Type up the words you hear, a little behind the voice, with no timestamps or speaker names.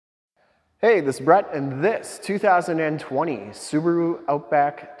Hey, this is Brett, and this 2020 Subaru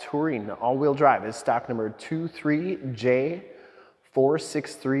Outback Touring all-wheel drive is stock number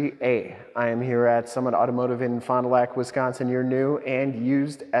 23J463A. I am here at Summit Automotive in Fond du Lac, Wisconsin, your new and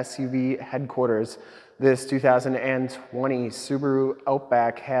used SUV headquarters. This 2020 Subaru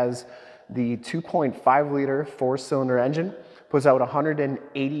Outback has the 2.5-liter four-cylinder engine, puts out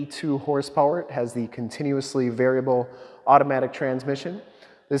 182 horsepower. It has the continuously variable automatic transmission.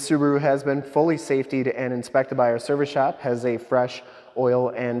 This Subaru has been fully safetied and inspected by our service shop, has a fresh oil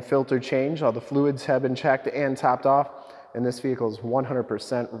and filter change. All the fluids have been checked and topped off, and this vehicle is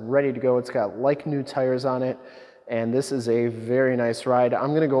 100% ready to go. It's got like new tires on it, and this is a very nice ride.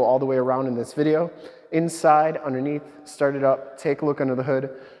 I'm gonna go all the way around in this video. Inside, underneath, start it up, take a look under the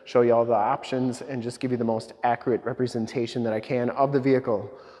hood, show you all the options, and just give you the most accurate representation that I can of the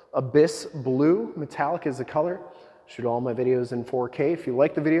vehicle. Abyss Blue, metallic is the color. Shoot all my videos in 4K. If you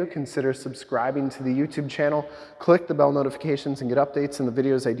like the video, consider subscribing to the YouTube channel. Click the bell notifications and get updates on the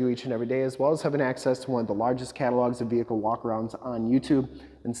videos I do each and every day, as well as having access to one of the largest catalogs of vehicle walkarounds on YouTube,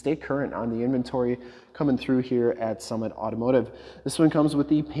 and stay current on the inventory coming through here at Summit Automotive. This one comes with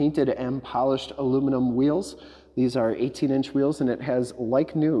the painted and polished aluminum wheels. These are 18-inch wheels, and it has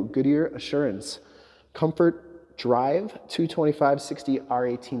like new Goodyear Assurance ComfortDrive 225/60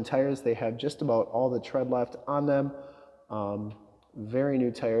 R18 tires. They have just about all the tread left on them. Very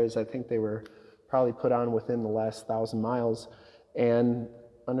new tires. I think they were probably put on within the last 1,000 miles. And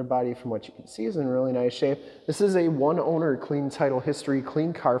underbody, from what you can see, is in really nice shape. This is a one owner, clean title history,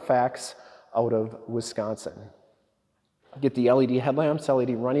 clean CARFAX out of Wisconsin. Get the LED headlamps,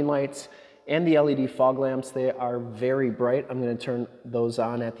 LED running lights, and the LED fog lamps. They are very bright. I'm going to turn those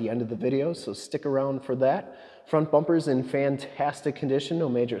on at the end of the video, so stick around for that. Front bumper's in fantastic condition, no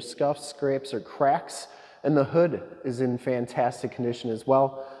major scuffs, scrapes, or cracks. And the hood is in fantastic condition as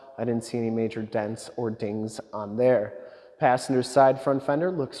well. I didn't see any major dents or dings on there. Passenger side front fender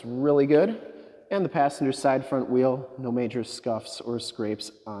looks really good. And the passenger side front wheel, no major scuffs or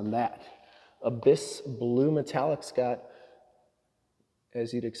scrapes on that. Abyss Blue metallic's got,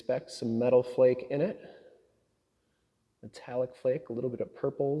 as you'd expect, some metal flake in it. Metallic flake, a little bit of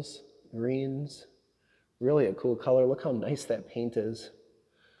purples, greens. Really a cool color. Look how nice that paint is.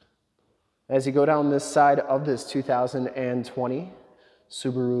 As you go down this side of this 2020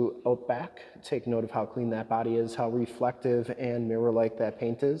 Subaru Outback, take note of how clean that body is, how reflective and mirror-like that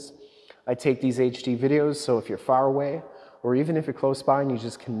paint is. I take these HD videos, so if you're far away, or even if you're close by and you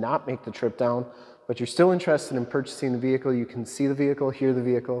just cannot make the trip down, but you're still interested in purchasing the vehicle, you can see the vehicle, hear the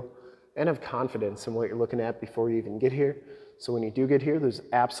vehicle, and have confidence in what you're looking at before you even get here. So when you do get here, there's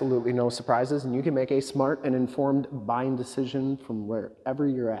absolutely no surprises, and you can make a smart and informed buying decision from wherever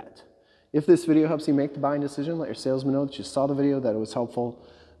you're at. If this video helps you make the buying decision, let your salesman know that you saw the video, that it was helpful,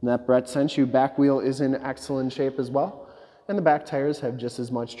 and that Brett sent you. Back wheel is in excellent shape as well, and the back tires have just as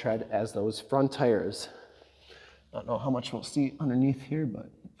much tread as those front tires. I don't know how much we'll see underneath here,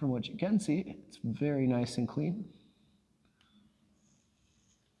 but from what you can see, it's very nice and clean.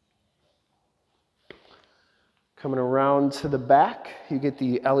 Coming around to the back, you get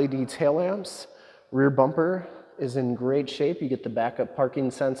the LED tail lamps. Rear bumper is in great shape. You get the backup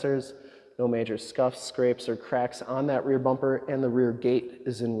parking sensors. No major scuffs, scrapes, or cracks on that rear bumper, and the rear gate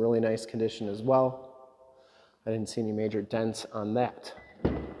is in really nice condition as well. I didn't see any major dents on that.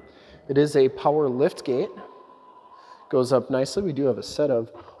 It is a power lift gate. Goes up nicely. We do have a set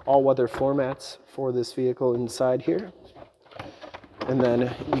of all-weather floor mats for this vehicle inside here. And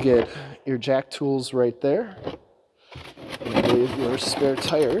then you get your jack tools right there. And I believe your spare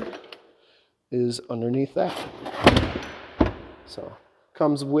tire is underneath that. So,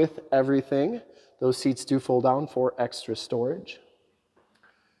 comes with everything. Those seats do fold down for extra storage.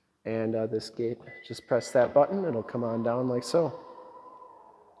 And this gate, just press that button, it'll come on down like so.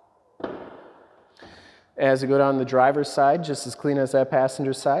 As you go down the driver's side, just as clean as that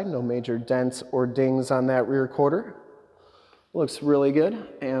passenger side, no major dents or dings on that rear quarter. Looks really good,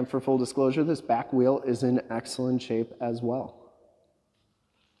 and for full disclosure, this back wheel is in excellent shape as well.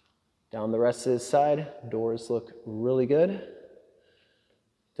 Down the rest of this side, doors look really good.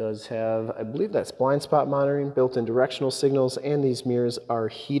 Does have, I believe that's blind spot monitoring, built-in directional signals, and these mirrors are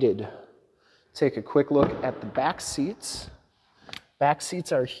heated. Take a quick look at the back seats. Back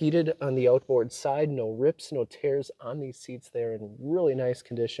seats are heated on the outboard side. No rips, no tears on these seats. They're in really nice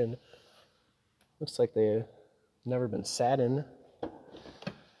condition. Looks like they've never been sat in.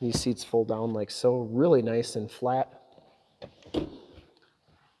 These seats fold down like so, really nice and flat.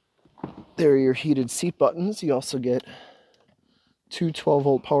 There are your heated seat buttons. You also get two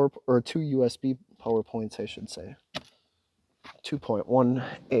 12-volt power, or two USB power points, I should say.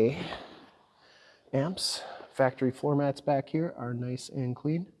 2.1A. amps. Factory floor mats back here are nice and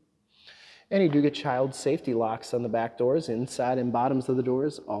clean. And you do get child safety locks on the back doors. Inside and bottoms of the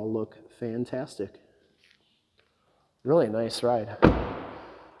doors all look fantastic. Really nice ride.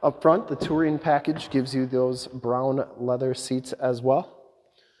 Up front, the touring package gives you those brown leather seats as well.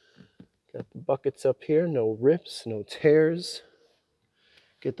 Got the buckets up here, no rips, no tears.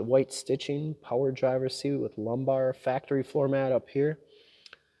 Get the white stitching, power driver seat with lumbar, factory floor mat up here.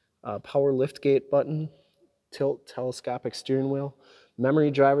 Power liftgate button, tilt telescopic steering wheel, memory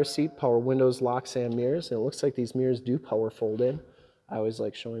driver seat, power windows, locks, and mirrors. And it looks like these mirrors do power fold in. I always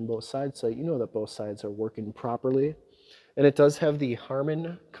like showing both sides so you know that both sides are working properly. And it does have the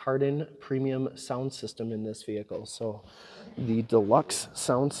Harmon Kardon premium sound system in this vehicle. So the deluxe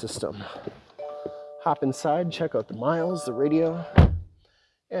sound system. Hop inside, check out the miles, the radio,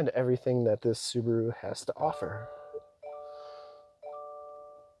 and everything that this Subaru has to offer.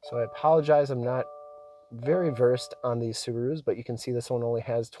 So I apologize, I'm not very versed on these Subarus, but you can see this one only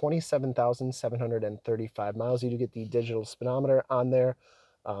has 27,735 miles. You do get the digital speedometer on there,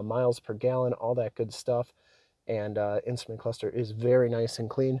 miles per gallon, all that good stuff. And instrument cluster is very nice and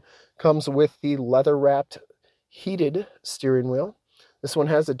clean. Comes with the leather-wrapped heated steering wheel. This one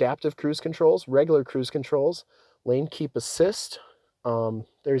has adaptive cruise controls, regular cruise controls, lane keep assist.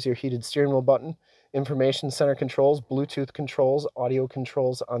 There's your heated steering wheel button, information center controls, Bluetooth controls, audio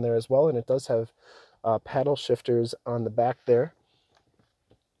controls on there as well. And it does have paddle shifters on the back there.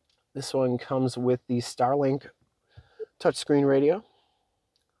 This one comes with the Starlink touchscreen radio.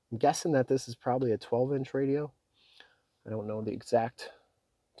 I'm guessing that this is probably a 12-inch radio. I don't know the exact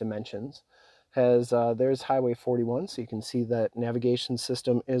dimensions. There's Highway 41, so you can see that navigation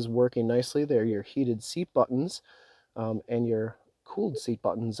system is working nicely. There are your heated seat buttons and your cooled seat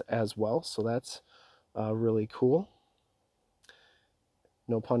buttons as well, so that's really cool.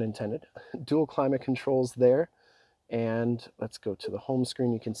 No pun intended. Dual climate controls there. And let's go to the home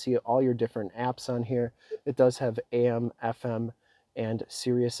screen. You can see all your different apps on here. It does have AM, FM, and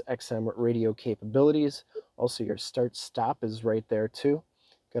Sirius XM radio capabilities. Also, your start-stop is right there too.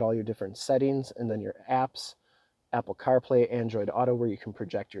 Got all your different settings, and then your apps, Apple CarPlay, Android Auto, where you can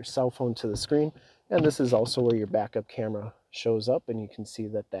project your cell phone to the screen. And this is also where your backup camera shows up, and you can see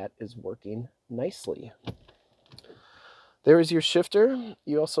that that is working nicely. There is your shifter.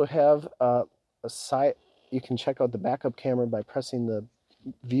 You also have a side. You can check out the backup camera by pressing the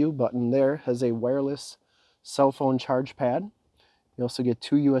view button there. Has a wireless cell phone charge pad. You also get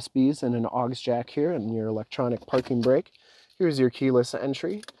 2 USBs and an aux jack here, and your electronic parking brake. Here's your keyless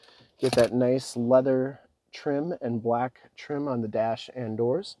entry. Get that nice leather trim and black trim on the dash and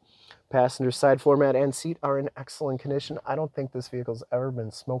doors. Passenger side floor mat and seat are in excellent condition. I don't think this vehicle's ever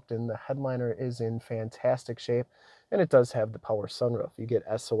been smoked in. The headliner is in fantastic shape, and it does have the power sunroof. You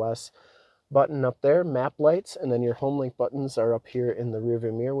get SOS button up there, map lights, and then your Homelink buttons are up here in the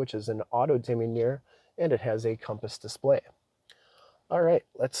rearview mirror, which is an auto dimming mirror, and it has a compass display. All right,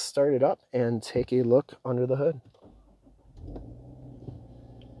 let's start it up and take a look under the hood.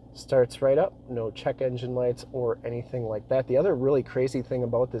 Starts right up, no check engine lights or anything like that. The other really crazy thing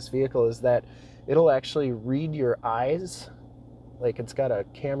about this vehicle is that it'll actually read your eyes. Like, it's got a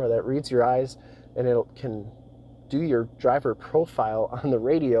camera that reads your eyes, and it can do your driver profile on the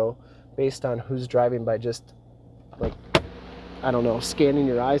radio based on who's driving by just, like, I don't know, scanning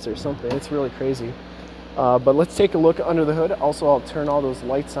your eyes or something. It's really crazy. But let's take a look under the hood. Also, I'll turn all those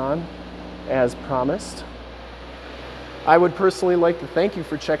lights on as promised. I would personally like to thank you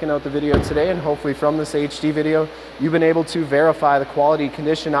for checking out the video today, and hopefully from this HD video, you've been able to verify the quality,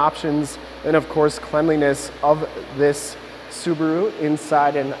 condition, options, and of course cleanliness of this Subaru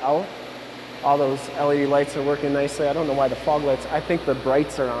inside and out. All those LED lights are working nicely. I don't know why the fog lights, I think the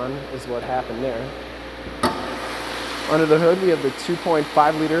brights are on is what happened there. Under the hood, we have the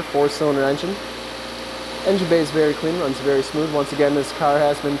 2.5 liter 4-cylinder engine. Engine bay is very clean, runs very smooth. Once again, this car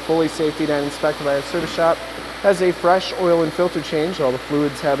has been fully safetied and inspected by our service shop. Has a fresh oil and filter change. All the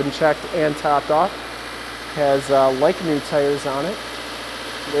fluids have been checked and topped off. Has like new tires on it.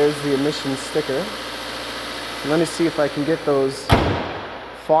 There's the emissions sticker. Let me see if I can get those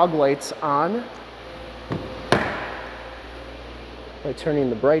fog lights on by turning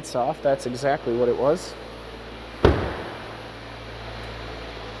the brights off. That's exactly what it was.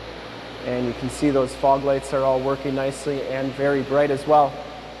 And you can see those fog lights are all working nicely and very bright as well.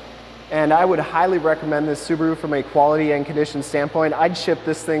 And I would highly recommend this Subaru from a quality and condition standpoint. I'd ship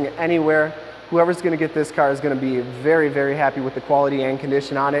this thing anywhere. Whoever's going to get this car is going to be very, very happy with the quality and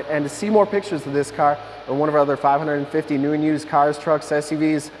condition on it. And to see more pictures of this car or one of our other 550 new and used cars, trucks,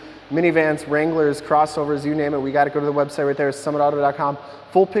 SUVs, minivans, Wranglers, crossovers, you name it, we got to go to the website right there, summitauto.com.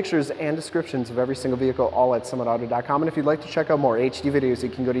 Full pictures and descriptions of every single vehicle, all at summitauto.com. And if you'd like to check out more HD videos, you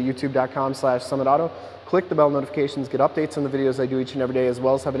can go to youtube.com/summitauto, click the bell notifications, get updates on the videos I do each and every day, as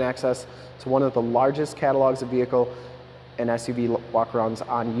well as having access to one of the largest catalogs of vehicle and SUV walkarounds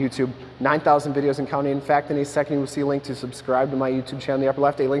on YouTube. 9,000 videos and counting. In fact, in a second, you will see a link to subscribe to my YouTube channel in the upper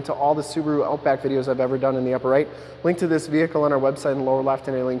left, a link to all the Subaru Outback videos I've ever done in the upper right, link to this vehicle on our website in the lower left,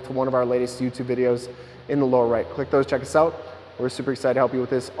 and a link to one of our latest YouTube videos in the lower right. Click those, check us out. We're super excited to help you with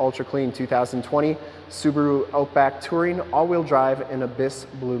this ultra clean 2020 Subaru Outback Touring, all-wheel drive in Abyss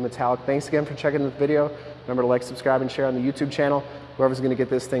Blue Metallic. Thanks again for checking this video. Remember to like, subscribe, and share on the YouTube channel. Whoever's going to get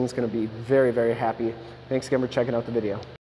this thing is going to be very, very happy. Thanks again for checking out the video.